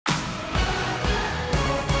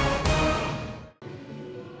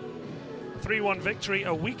3-1 victory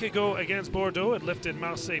a week ago against Bordeaux had lifted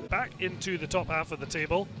Marseille back into the top half of the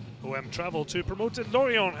table. OM travelled to promoted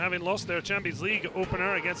Lorient, having lost their Champions League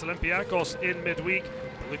opener against Olympiacos in midweek,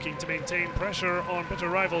 looking to maintain pressure on bitter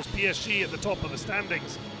rivals PSG at the top of the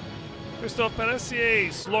standings. Christophe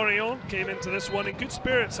Pelessier's Lorient came into this one in good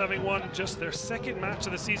spirits, having won just their second match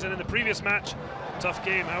of the season in the previous match. Tough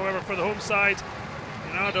game, however, for the home side.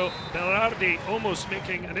 Leonardo BALERDI almost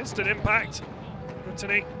making an instant impact.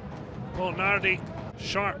 Brittany, well, NARDI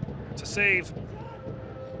sharp to save.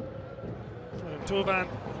 Tovan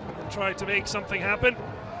tried to make something happen.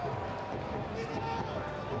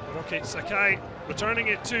 Roque Sakai returning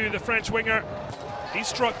it to the French winger. He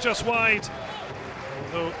struck just wide,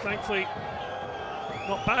 although thankfully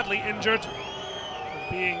not badly injured,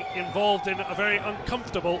 being involved in a very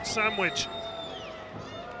uncomfortable sandwich.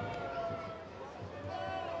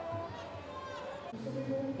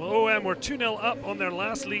 Well, OM were 2-0 up on their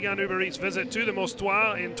last Ligue 1 Uber Eats visit to the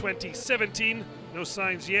Mostois in 2017. No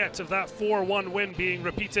signs yet of that 4-1 win being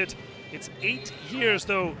repeated. It's 8 years,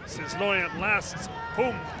 though, since Lorient last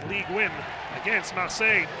home league win against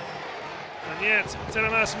Marseille. And yet, Terem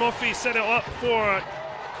MOFFI set it up for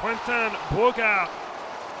Quentin Boga,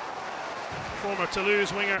 former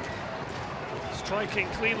Toulouse winger, striking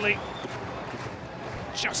cleanly,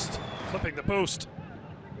 just clipping the post.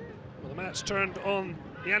 Well, the match turned on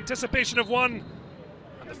the anticipation of one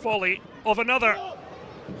and the folly of another.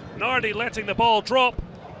 NARDI letting the ball drop,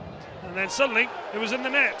 and then suddenly it was in the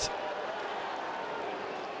net.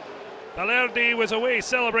 BALERDI was away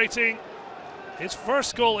celebrating his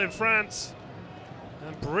first goal in France,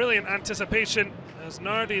 and brilliant anticipation as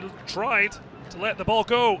NARDI tried to let the ball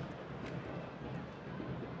go.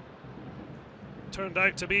 Turned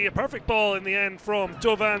out to be a perfect ball in the end from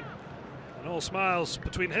Tovan, and all smiles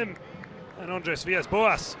between him and Andres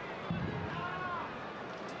Villas-Boas.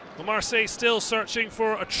 Well, Marseille still searching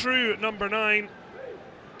for a true number 9.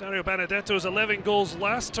 Dario Benedetto's 11 goals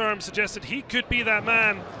last term suggested he could be that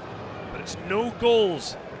man, but it's no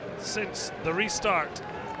goals since the restart.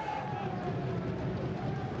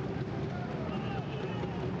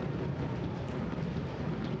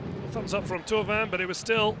 Thumbs up from Tovan, but it was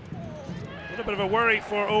still a little bit of a worry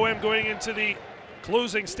for OM going into the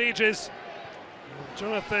closing stages.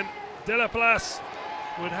 Jonathan Delaplace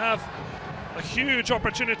would have a huge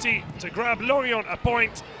opportunity to grab Lorient a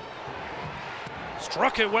point.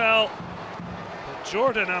 Struck it well, but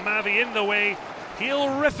Jordan Amavi in the way.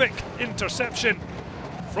 Horrific interception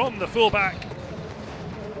from the fullback.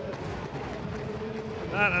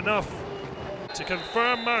 And that enough to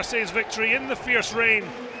confirm Marseille's victory in the fierce rain.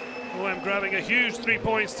 OM grabbing a huge 3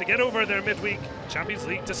 points to get over their midweek Champions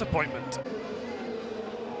League disappointment.